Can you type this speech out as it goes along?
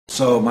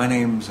So my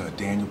name's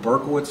Daniel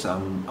Berkowitz.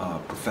 I'm a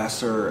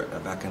professor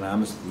of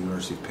economics at the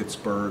University of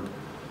Pittsburgh,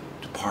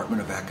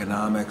 Department of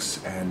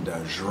Economics, and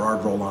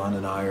Gerard Roland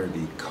and I are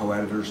the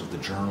co-editors of the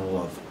Journal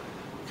of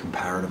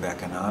Comparative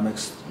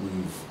Economics.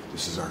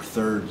 This is our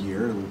third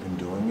year that we've been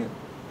doing it.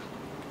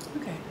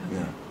 Okay.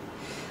 Yeah.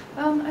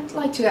 I'd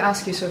like to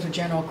ask you sort of a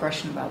general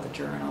question about the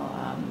journal,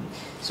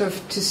 sort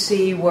of to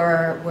see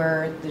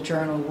where the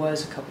journal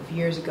was a couple of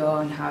years ago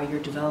and how you're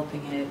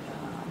developing it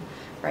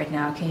right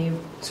now. Can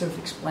you sort of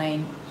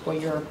explain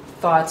what your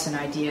thoughts and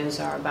ideas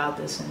are about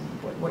this and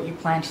what you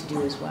plan to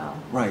do as well?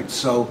 Right.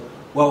 So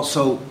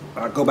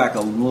I'll go back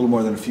a little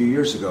more than a few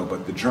years ago,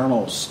 but the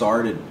journal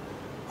started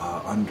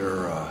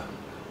under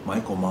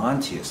Michael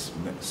Montius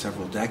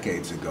several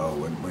decades ago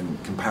when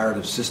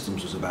comparative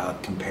systems was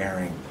about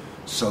comparing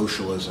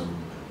socialism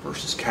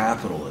versus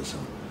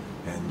capitalism,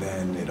 and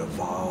then it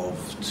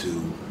evolved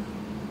to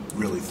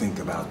really think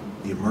about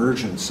the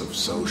emergence of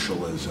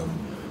socialism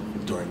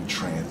during the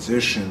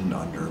transition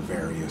under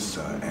various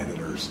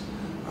editors,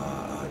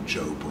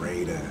 Joe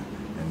Breda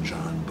and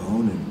John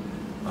Bonin,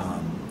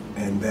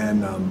 and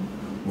then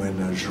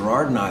when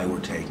Gerard and I were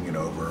taking it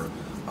over,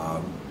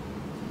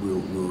 we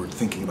were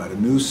thinking about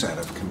a new set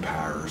of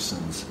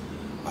comparisons,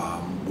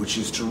 which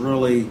is to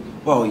really,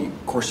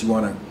 of course you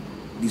want to.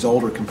 These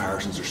older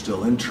comparisons are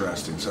still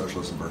interesting,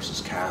 socialism versus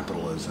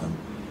capitalism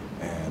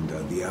and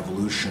the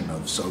evolution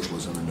of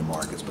socialism into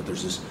markets, but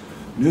there's this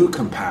new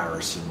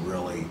comparison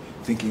really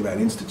thinking about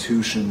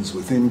institutions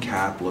within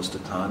capitalist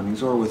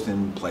economies or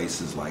within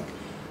places like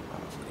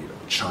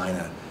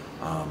China,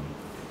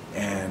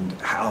 and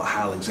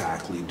how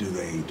exactly do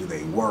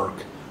they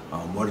work,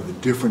 what are the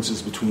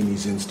differences between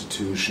these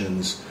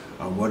institutions,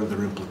 what are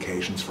their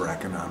implications for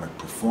economic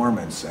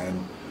performance,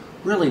 and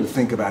really to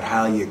think about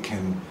how you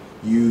can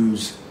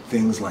use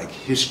things like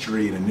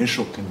history and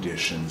initial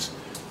conditions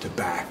to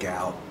back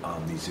out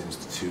these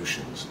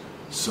institutions.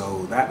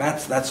 So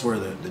that's where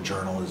the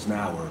journal is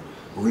now.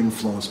 We're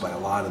influenced by a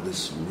lot of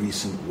this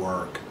recent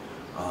work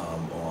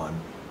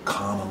on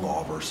common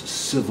law versus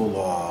civil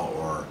law,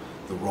 or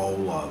the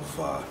role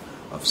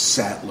of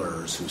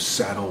settlers who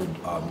settled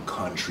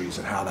countries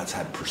and how that's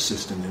had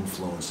persistent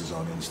influences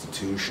on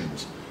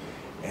institutions.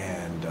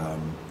 And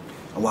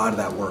a lot of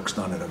that work's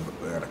done at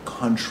a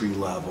country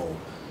level.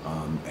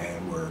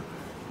 And we're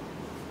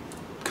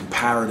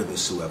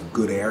comparativists who have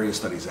good area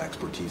studies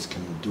expertise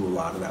can do a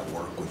lot of that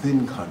work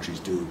within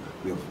countries.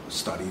 We have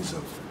studies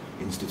of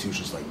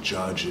institutions like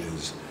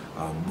judges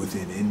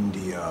within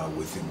India,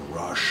 within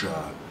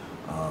Russia.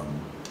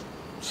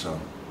 Okay.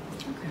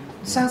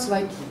 Sounds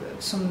like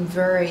some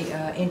very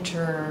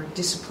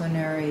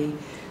interdisciplinary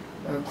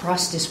or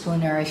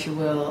cross-disciplinary, if you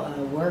will,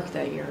 work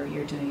that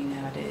you're doing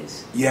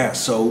nowadays. Yeah.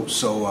 So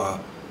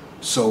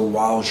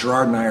while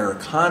Gerard and I are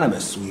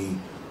economists, we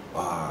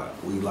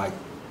like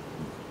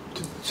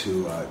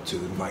to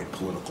invite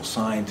political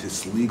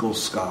scientists, legal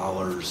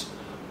scholars,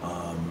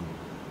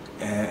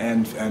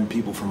 and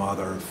people from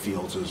other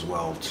fields as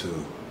well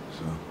too.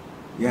 So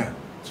yeah,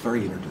 it's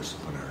very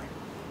interdisciplinary.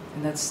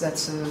 And that's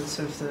sort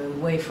of the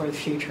way for the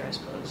future, I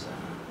suppose.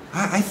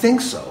 I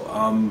think so.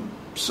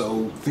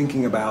 So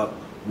thinking about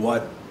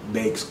what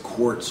makes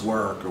courts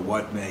work or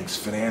what makes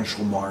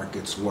financial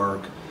markets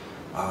work,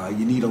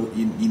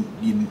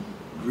 you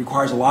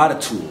requires a lot of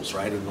tools,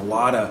 right, and a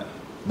lot of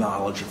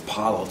knowledge of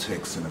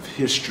politics and of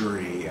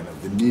history and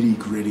of the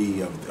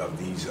nitty-gritty of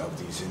these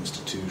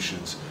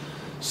institutions.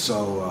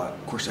 So,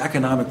 of course,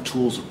 economic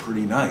tools are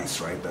pretty nice,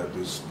 right? That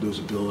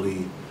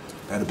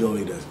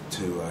ability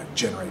to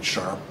generate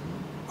sharp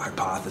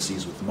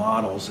hypotheses with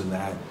models, and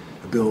that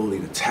ability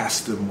to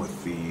test them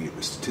with the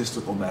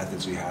statistical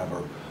methods we have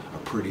are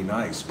pretty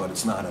nice, but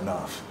it's not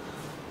enough.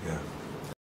 Yeah.